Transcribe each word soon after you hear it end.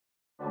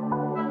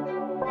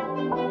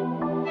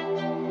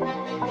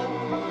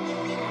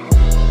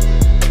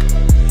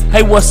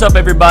Hey, what's up,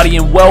 everybody,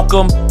 and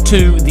welcome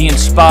to the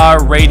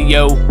Inspire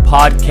Radio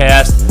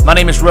podcast. My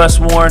name is Russ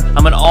Warren.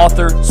 I'm an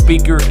author,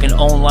 speaker, and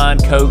online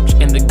coach,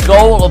 and the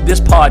goal of this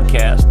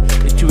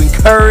podcast is to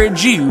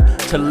encourage you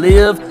to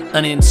live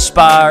an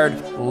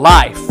inspired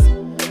life.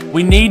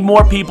 We need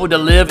more people to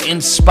live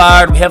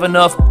inspired. We have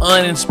enough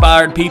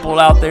uninspired people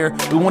out there.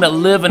 We want to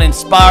live an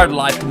inspired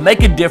life, to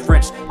make a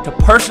difference, to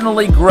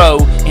personally grow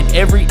in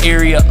every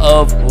area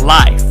of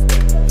life.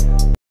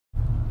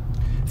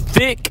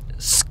 Thick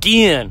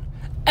skin.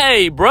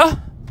 Hey,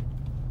 bruh.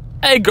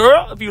 Hey,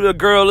 girl. If you're a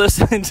girl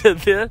listening to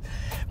this,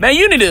 man,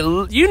 you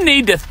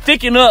need to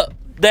thicken up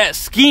that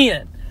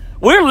skin.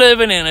 We're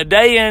living in a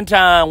day and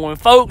time when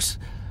folks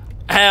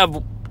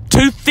have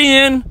too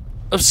thin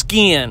of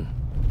skin.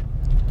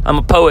 I'm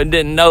a poet and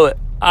didn't know it.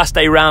 I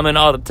stay rhyming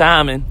all the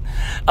time. And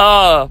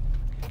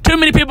too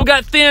many people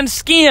got thin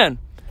skin.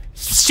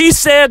 She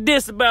said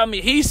this about me.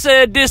 He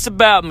said this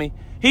about me.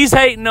 He's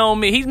hating on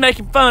me. He's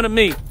making fun of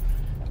me.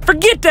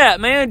 Forget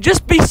that, man.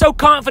 Just be so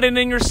confident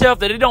in yourself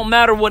that it don't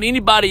matter what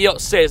anybody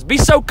else says. Be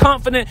so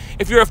confident,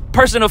 if you're a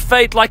person of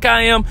faith like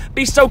I am,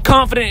 be so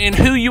confident in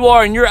who you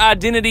are and your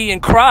identity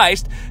in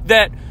Christ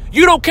that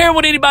you don't care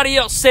what anybody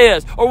else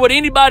says or what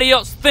anybody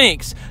else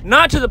thinks.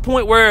 Not to the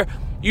point where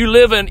you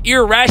live an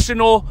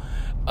irrational,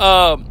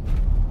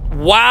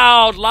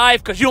 wild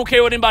life because you don't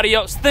care what anybody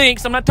else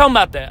thinks. I'm not talking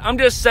about that. I'm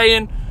just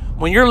saying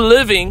when you're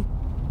living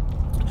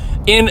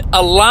in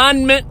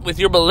alignment with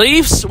your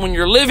beliefs, when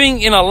you're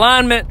living in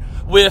alignment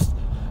with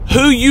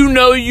who you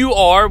know you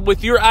are,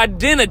 with your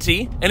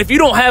identity, and if you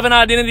don't have an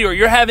identity or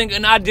you're having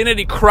an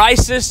identity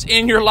crisis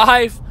in your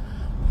life,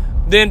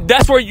 then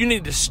that's where you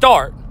need to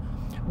start.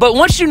 But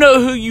once you know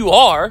who you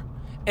are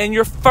and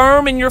you're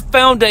firm in your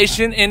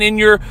foundation and in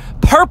your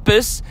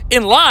purpose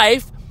in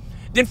life,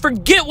 then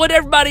forget what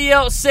everybody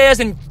else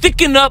says and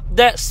thicken up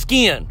that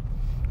skin.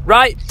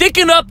 Right?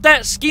 Thicken up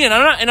that skin.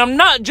 I'm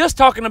not just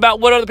talking about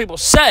what other people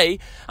say.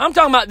 I'm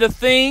talking about the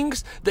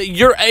things that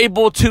you're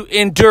able to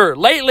endure.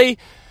 Lately,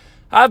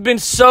 I've been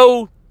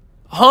so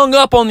hung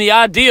up on the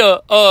idea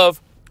of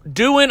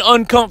doing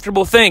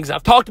uncomfortable things.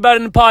 I've talked about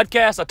it in the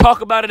podcast. I talk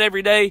about it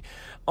every day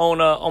on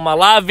my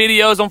live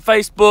videos on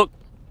Facebook,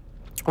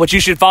 which you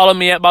should follow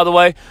me at, by the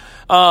way.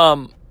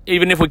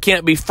 Even if we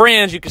can't be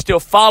friends, you can still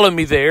follow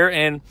me there.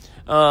 And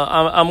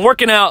I'm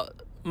working out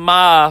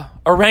my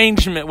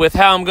arrangement with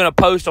how I'm going to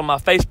post on my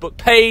Facebook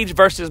page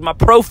versus my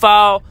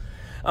profile.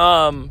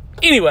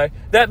 Anyway,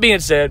 that being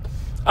said,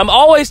 I'm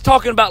always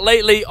talking about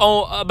lately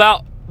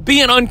about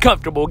being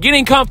uncomfortable,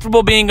 getting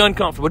comfortable being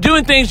uncomfortable,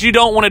 doing things you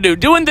don't want to do,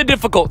 doing the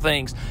difficult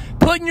things,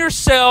 putting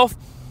yourself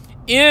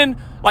in,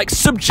 like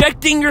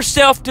subjecting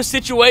yourself to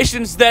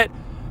situations that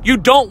you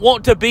don't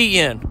want to be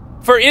in.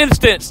 For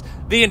instance,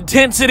 the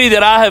intensity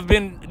that I have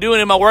been doing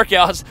in my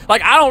workouts,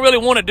 like I don't really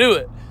want to do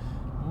it,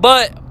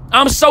 but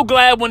I'm so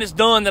glad when it's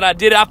done that I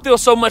did it. I feel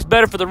so much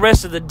better for the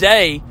rest of the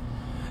day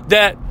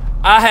that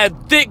I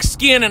had thick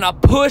skin and I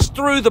pushed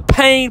through the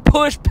pain,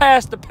 pushed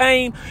past the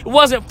pain. It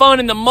wasn't fun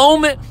in the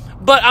moment,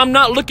 but I'm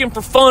not looking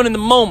for fun in the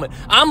moment.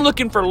 I'm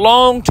looking for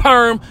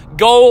long-term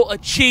goal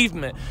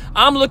achievement.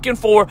 I'm looking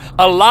for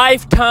a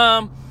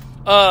lifetime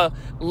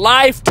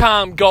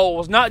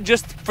goals, not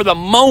just for the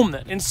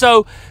moment. And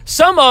so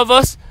some of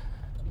us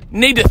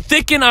need to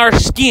thicken our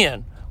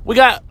skin.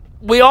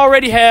 We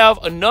already have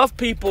enough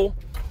people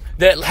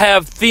that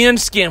have thin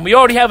skin. We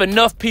already have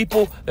enough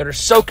people that are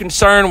so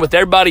concerned with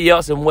everybody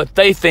else and what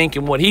they think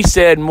and what he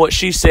said and what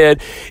she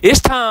said.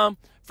 It's time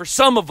for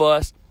some of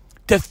us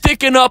to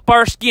thicken up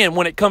our skin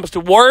when it comes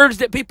to words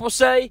that people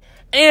say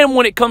and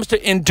when it comes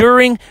to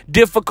enduring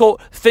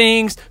difficult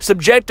things,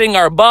 subjecting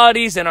our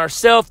bodies and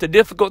ourselves to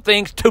difficult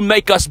things to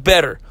make us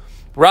better,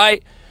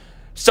 right?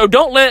 So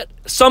don't let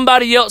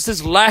somebody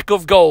else's lack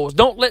of goals,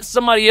 don't let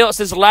somebody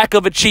else's lack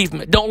of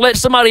achievement, don't let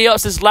somebody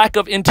else's lack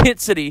of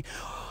intensity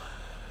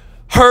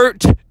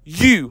hurt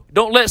you.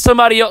 Don't let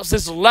somebody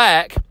else's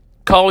lack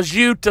cause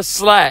you to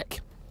slack.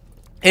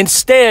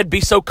 Instead,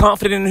 be so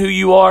confident in who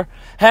you are.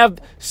 Have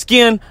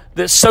skin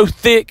that's so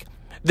thick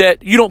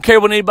that you don't care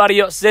what anybody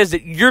else says,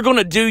 that you're going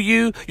to do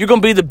you. You're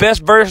going to be the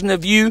best version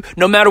of you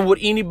no matter what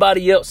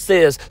anybody else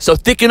says. So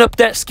thicken up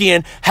that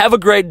skin. Have a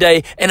great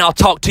day, and I'll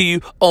talk to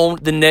you on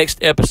the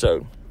next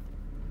episode.